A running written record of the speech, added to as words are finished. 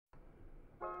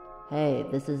Hey,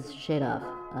 this is Shaydoff.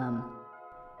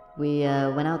 We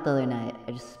went out the other night.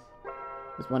 I just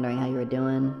was wondering how you were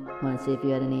doing. Wanted to see if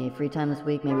you had any free time this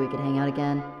week. Maybe we could hang out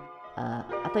again. I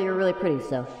thought you were really pretty,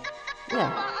 so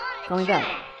yeah, call me back.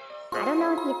 I don't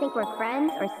know if you think we're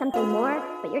friends or something more,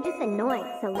 but you're just annoying,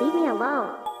 so leave me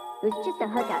alone. It was just a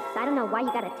hookup, so I don't know why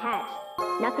you got attached.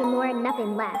 Nothing more,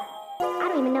 nothing less. I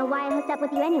don't even know why I hooked up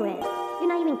with you anyways. You're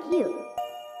not even cute.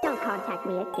 Don't contact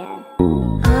me again.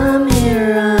 I'm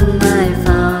here on my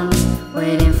phone,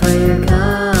 waiting for your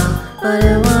call, but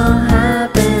it won't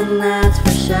happen, that's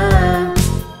for sure.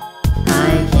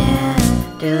 I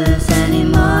can't do this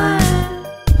anymore,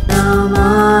 no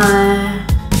more.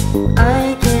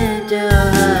 I can't do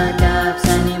hookups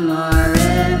anymore,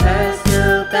 it hurts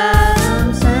too bad.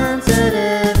 I'm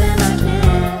sensitive and I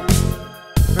can't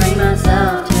bring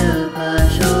myself to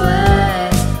push away.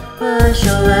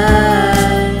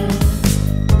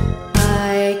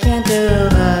 I can't do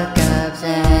hookups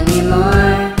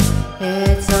anymore,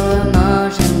 it's so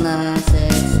emotionless,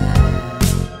 it's sad.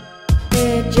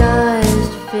 It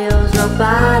just feels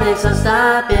robotic, so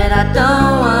stop it, I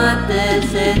don't want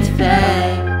this, it's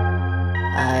fake.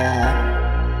 I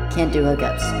can't do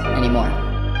hookups anymore.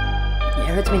 It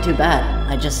hurts me too bad.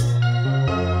 I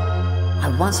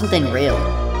want something real.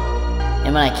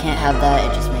 And when I can't have that,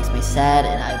 it just makes me sad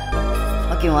and I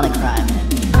fucking wanna cry, man.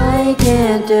 I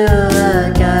can't do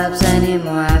hookups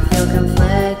anymore, I feel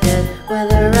conflicted,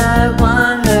 whether I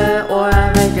want her or I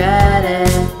regret it.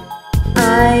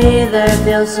 I either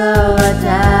feel so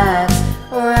attached,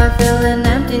 or I feel an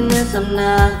emptiness of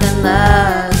nothing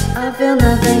less. I feel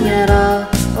nothing at all,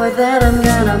 or that I'm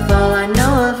gonna fall. I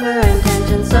know of her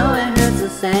intention, so it hurts the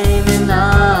same and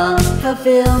all. I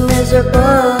feel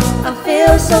miserable, I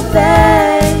feel so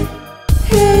fake.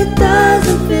 It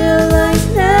doesn't feel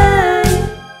like that.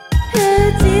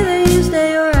 It's either you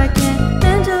stay or I can't.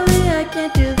 Mentally I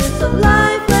can't do this, so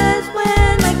lifeless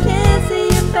when I can't see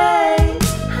your face.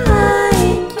 I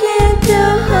can't do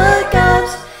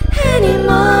hookups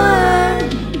anymore,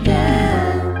 yeah.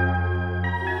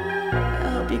 I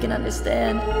hope you can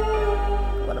understand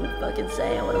what I'm fucking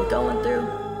saying, what I'm going through. I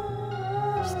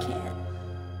just can't.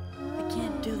 I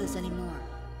can't do this anymore.